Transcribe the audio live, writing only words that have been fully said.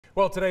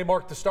Well, today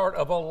marked the start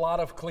of a lot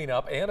of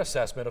cleanup and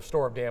assessment of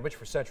storm damage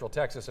for Central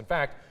Texas. In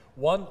fact,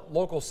 one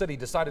local city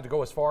decided to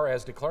go as far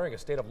as declaring a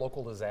state of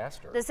local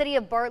disaster. The city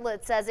of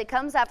Bartlett says it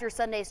comes after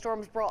Sunday's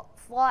storms brought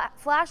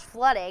flash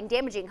flooding,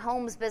 damaging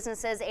homes,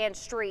 businesses, and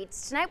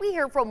streets. Tonight we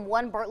hear from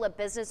one Bartlett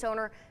business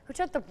owner who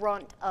took the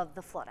brunt of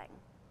the flooding.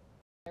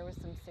 There was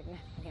some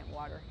significant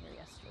water here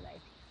yesterday.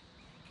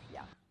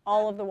 Yeah,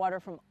 all of the water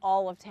from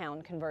all of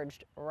town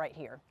converged right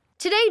here.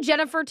 Today,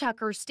 Jennifer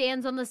Tucker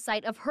stands on the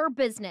site of her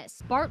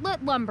business,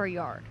 Bartlett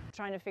Lumberyard.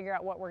 Trying to figure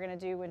out what we're going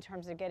to do in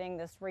terms of getting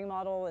this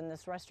remodel and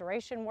this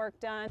restoration work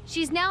done.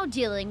 She's now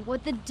dealing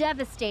with the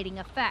devastating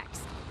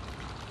effects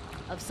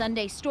of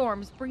Sunday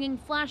storms bringing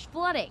flash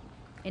flooding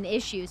and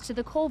issues to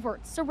the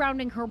culverts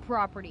surrounding her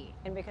property.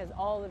 And because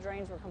all the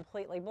drains were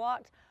completely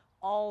blocked,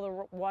 all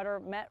the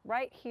water met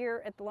right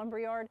here at the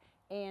lumberyard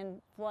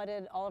and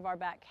flooded all of our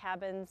back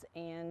cabins,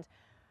 and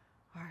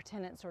our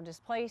tenants were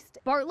displaced.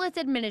 Bartlett's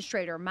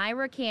administrator,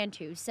 Myra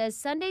Cantu, says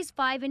Sunday's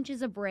 5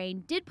 inches of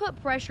rain did put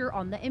pressure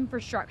on the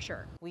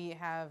infrastructure. We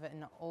have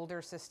an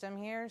older system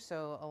here,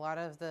 so a lot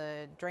of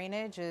the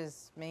drainage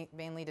is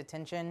mainly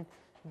detention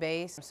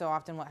based. So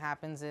often what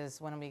happens is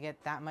when we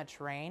get that much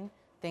rain,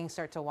 things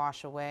start to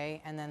wash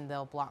away, and then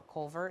they'll block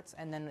culverts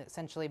and then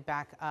essentially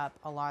back up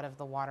a lot of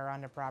the water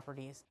onto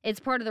properties. It's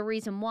part of the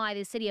reason why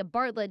the city of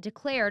Bartlett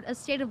declared a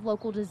state of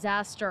local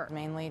disaster.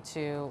 Mainly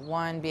to,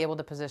 one, be able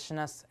to position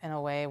us in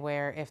a way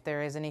where if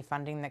there is any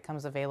funding that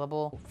comes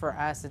available for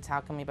us, it's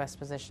how can we best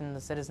position the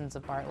citizens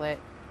of Bartlett,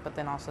 but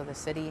then also the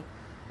city.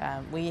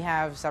 We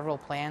have several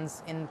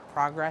plans in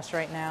progress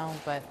right now,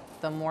 but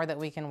the more that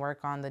we can work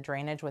on the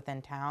drainage within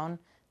town,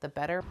 the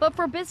better. But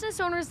for business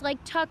owners like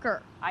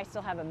Tucker, I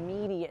still have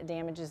immediate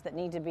damages that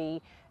need to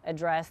be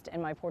addressed,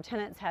 and my poor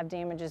tenants have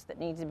damages that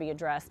need to be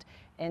addressed.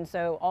 And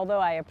so although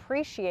I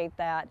appreciate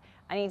that,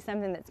 I need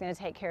something that's going to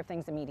take care of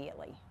things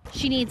immediately.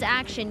 She needs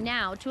action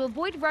now to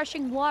avoid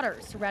rushing water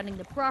surrounding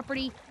the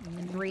property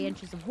and 3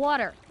 inches of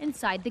water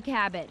inside the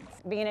cabins.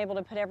 Being able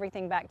to put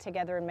everything back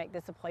together and make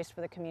this a place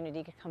for the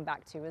community to come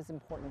back to is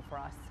important for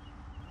us.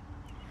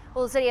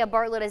 Well, the city of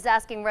Bartlett is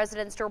asking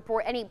residents to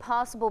report any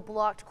possible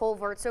blocked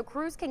culverts so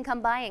crews can come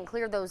by and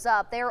clear those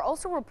up. They are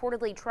also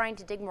reportedly trying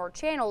to dig more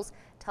channels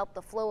to help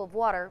the flow of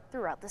water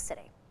throughout the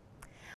city.